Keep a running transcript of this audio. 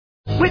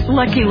With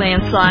Lucky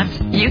Land Slots,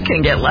 you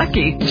can get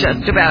lucky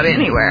just about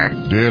anywhere.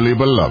 Dearly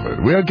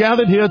beloved, we are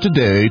gathered here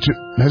today to...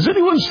 Has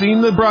anyone seen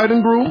the bride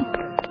and groom?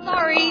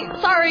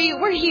 Sorry,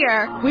 we're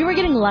here. We were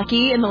getting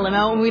lucky in the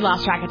limo and we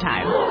lost track of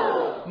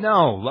time.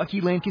 No,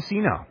 Lucky Land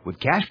Casino, with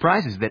cash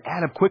prizes that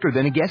add up quicker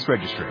than a guest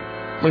registry.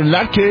 In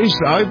that case,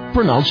 I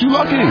pronounce you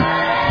lucky.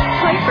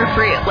 Play for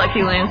free at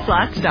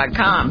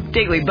LuckyLandSlots.com.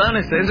 Daily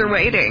bonuses are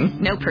waiting.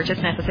 No purchase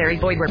necessary.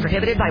 Void where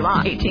prohibited by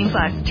law. 18+.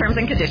 Terms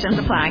and conditions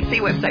apply. See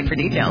website for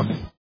details.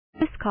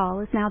 This call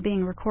is now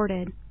being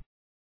recorded.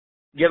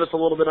 Give us a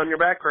little bit on your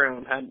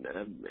background. How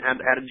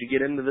did you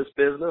get into this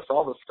business?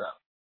 All this stuff.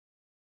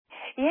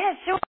 Yeah,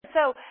 sure.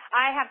 So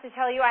I have to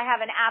tell you, I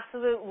have an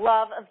absolute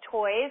love of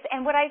toys.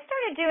 And what I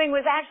started doing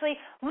was actually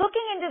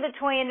looking into the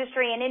toy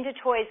industry and into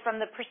toys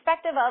from the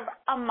perspective of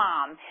a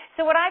mom.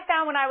 So what I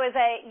found when I was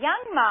a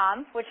young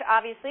mom, which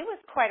obviously was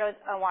quite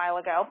a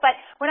while ago, but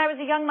when I was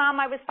a young mom,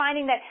 I was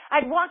finding that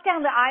I'd walk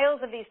down the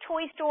aisles of these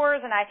toy stores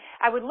and I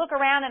would look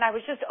around and I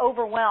was just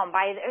overwhelmed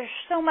by there's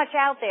so much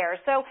out there.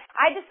 So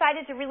I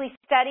decided to really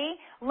study,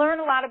 learn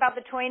a lot about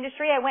the toy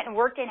industry. I went and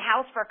worked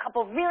in-house for a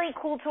couple of really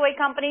cool toy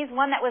companies,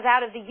 one that was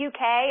out of the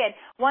UK and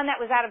one that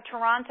was out of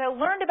Toronto,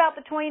 learned about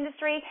the toy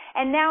industry,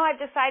 and now I've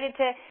decided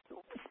to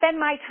spend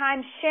my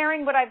time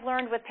sharing what I've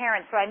learned with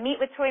parents. So I meet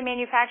with toy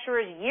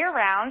manufacturers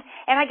year-round,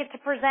 and I get to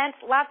present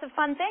lots of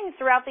fun things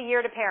throughout the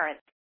year to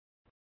parents.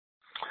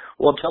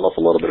 Well, tell us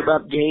a little bit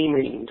about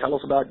gaming. Tell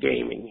us about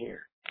gaming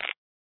here.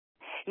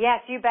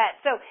 Yes, you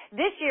bet. So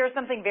this year,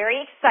 something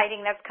very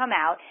exciting that's come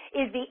out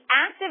is the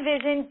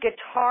Activision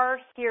Guitar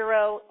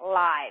Hero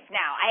Live.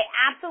 Now, I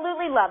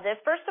absolutely love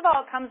this. First of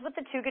all, it comes with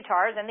the two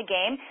guitars in the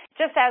game,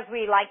 just as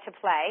we like to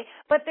play.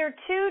 But there are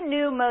two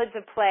new modes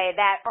of play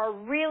that are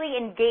really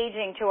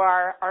engaging to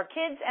our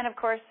kids and, of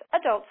course,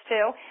 adults,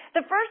 too.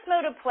 The first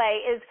mode of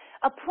play is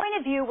a point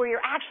of view where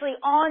you're actually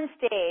on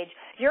stage.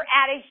 You're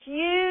at a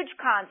huge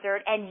concert,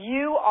 and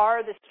you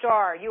are the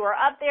star. You are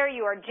up there.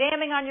 You are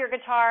jamming on your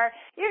guitar.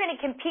 You're going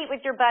to compete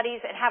with your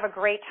buddies and have a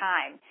great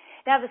time.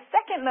 Now, the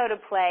second mode of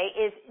play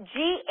is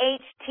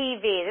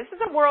GHTV. This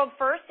is a world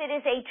first. It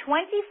is a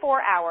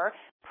 24-hour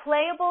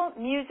playable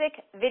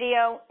music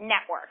video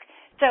network.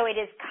 So it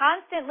is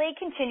constantly,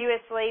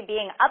 continuously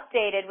being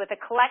updated with a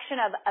collection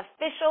of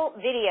official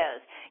videos.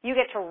 You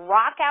get to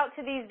rock out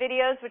to these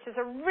videos, which is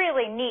a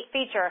really neat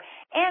feature.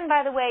 And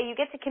by the way, you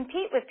get to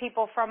compete with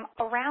people from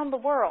around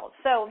the world.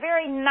 So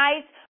very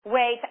nice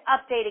way to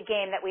update a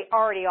game that we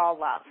already all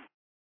love.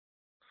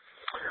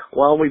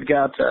 Well, we've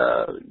got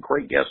a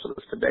great guest with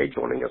us today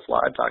joining us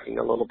live, talking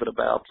a little bit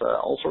about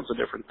all sorts of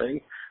different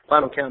things.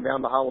 Final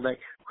countdown to holiday,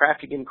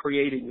 crafting and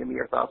creating. Give me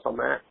your thoughts on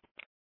that.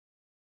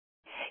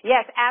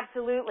 Yes,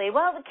 absolutely.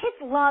 Well, the kids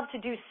love to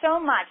do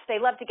so much.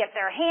 They love to get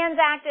their hands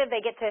active.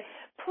 They get to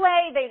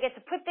play. They get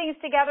to put things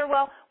together.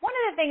 Well, one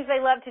of the things they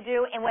love to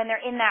do, and when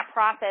they're in that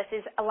process,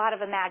 is a lot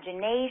of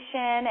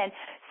imagination. And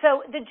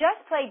so the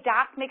Just Play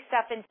Doc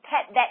McStuffins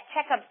Pet Vet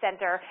Checkup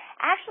Center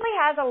actually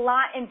has a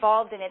lot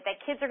involved in it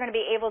that kids are going to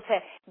be able to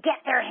get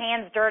their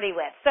hands dirty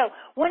with. So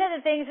one of the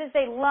things is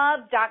they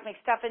love Doc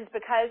McStuffins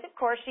because, of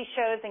course, she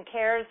shows and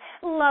cares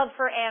love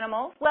for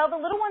animals. Well,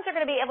 the little ones are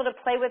going to be able to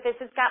play with this.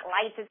 It's got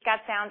lights. It's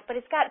got sounds, but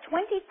it's got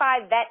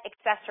 25 vet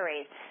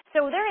accessories.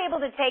 So they're able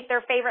to take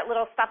their favorite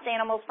little stuffed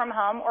animals from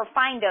home or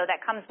Findo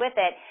that comes with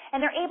it,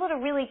 and they're able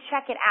to really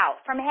check it out.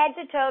 From head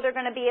to toe, they're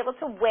going to be able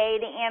to weigh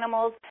the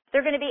animals.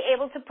 They're going to be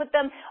able to put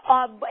them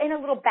in a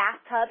little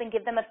bathtub and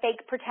give them a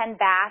fake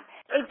pretend bath.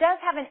 It does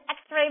have an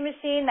x-ray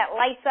machine that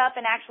lights up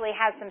and actually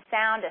has some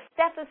sound, a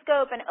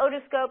stethoscope, an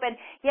otoscope, and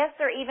yes,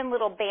 there are even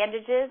little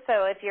bandages.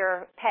 So if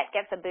your pet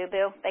gets a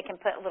boo-boo, they can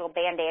put a little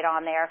Band-Aid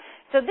on there.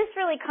 So this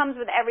really comes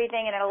with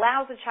everything, and it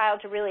allows the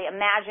child to really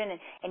imagine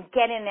and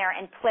get in there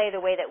and play the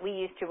way that we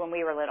used to when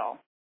we were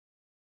little.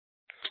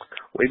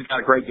 We've got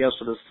a great guest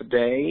with us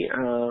today.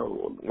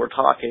 We're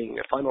talking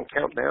a final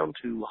countdown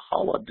to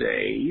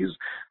holidays.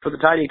 For the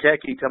Tiny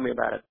Techie, tell me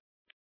about it.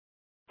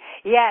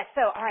 Yeah,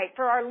 so, all right,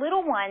 for our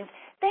little ones,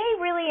 they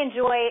really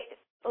enjoy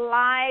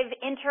live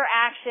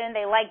interaction.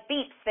 They like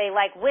beeps. They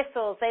like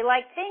whistles. They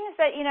like things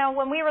that,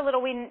 when we were little,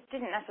 we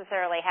didn't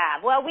necessarily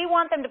have. Well, we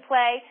want them to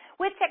play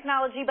with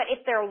technology, but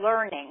if they're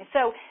learning.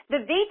 So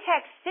the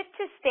VTech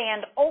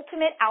Sit-to-Stand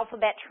Ultimate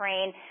Alphabet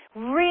Train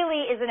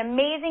really is an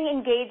amazing,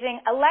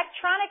 engaging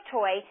electronic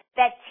toy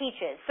that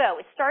teaches. So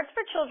it starts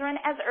for children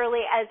as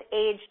early as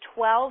age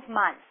 12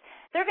 months.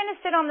 They're going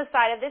to sit on the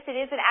side of this. It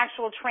is an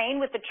actual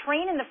train with the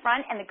train in the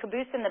front and the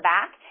caboose in the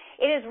back.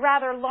 It is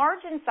rather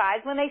large in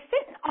size. When they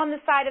sit on the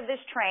side of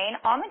this train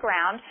on the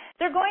ground,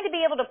 they're going to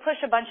be able to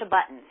push a bunch of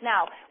buttons.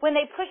 Now, when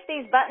they push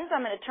these buttons,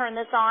 I'm going to turn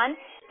this on,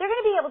 they're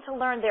going to be able to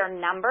learn their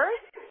numbers.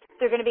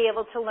 They're going to be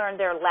able to learn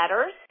their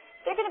letters.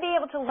 They're going to be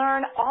able to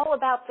learn all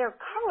about their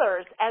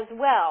colors as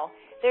well.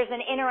 There's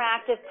an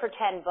interactive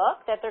pretend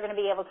book that they're going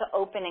to be able to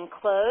open and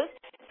close.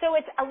 So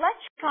it's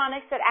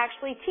electronics that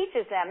actually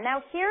teaches them.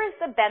 Now, here is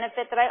the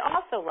benefit that I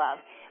also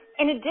love.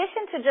 In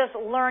addition to just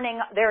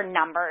learning their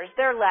numbers,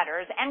 their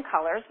letters, and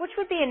colors, which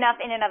would be enough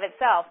in and of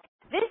itself,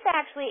 this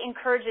actually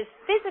encourages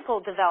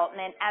physical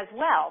development as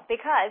well,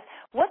 because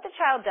what the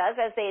child does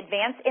as they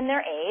advance in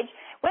their age,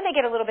 when they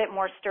get a little bit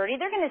more sturdy,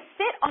 they're going to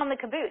sit on the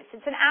caboose.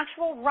 It's an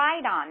actual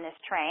ride on this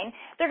train.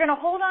 They're going to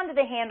hold on to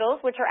the handles,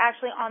 which are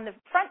actually on the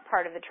front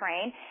part of the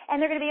train,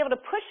 and they're going to be able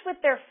to push with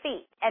their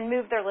feet and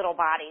move their little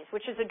bodies,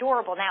 which is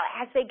adorable. Now,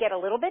 as they get a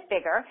little bit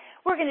bigger,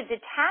 we're going to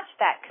detach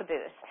that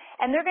caboose,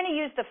 and they're going to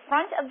use the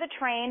front of the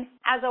train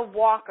as a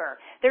walker.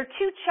 They're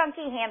two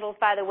chunky handles,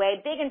 by the way,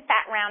 big and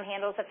fat round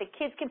handles that the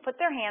kids can put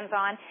their hands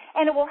on,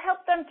 and it will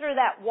help them through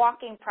that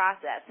walking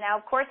process. Now,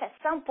 of course, at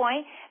some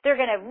point, they're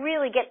going to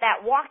really get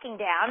that walking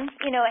down.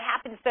 You know, it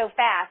happens so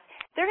fast.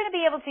 They're going to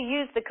be able to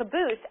use the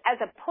caboose as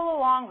a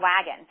pull-along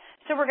wagon.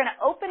 So we're going to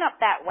open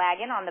up that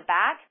wagon on the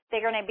back.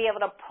 They're going to be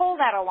able to pull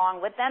that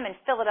along with them and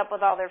fill it up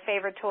with all their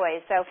favorite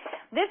toys. So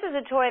this is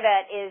a toy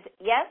that is,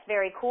 yes,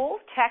 very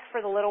cool, tech for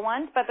the little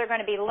ones, but they're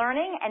going to be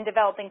learning and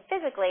developing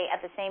physically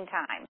at the same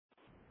time.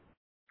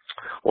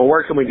 Well,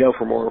 where can we go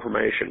for more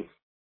information?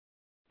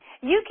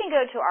 You can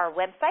go to our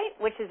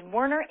website, which is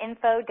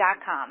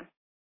WernerInfo.com.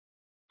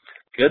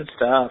 Good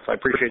stuff. I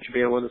appreciate you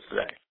being with us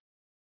today.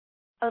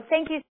 Oh,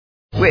 thank you.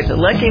 With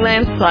Lucky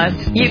Land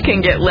Slots, you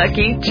can get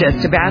lucky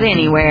just about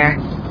anywhere.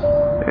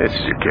 This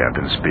is your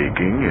captain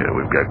speaking.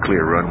 We've got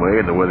clear runway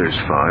and the weather's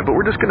fine, but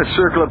we're just going to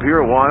circle up here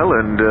a while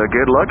and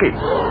get lucky.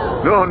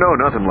 No,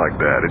 nothing like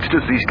that. It's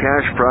just these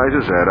cash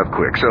prizes add up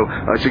quick. So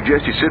I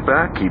suggest you sit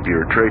back, keep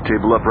your tray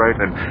table upright,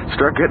 and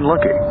start getting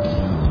lucky.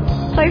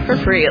 Play for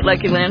free at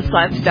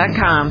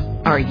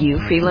LuckyLandSlots.com. Are you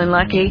feeling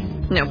lucky?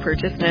 No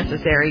purchase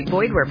necessary.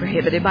 Void where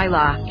prohibited by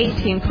law.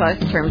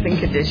 18+ terms and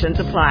conditions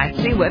apply.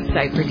 See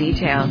website for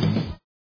details.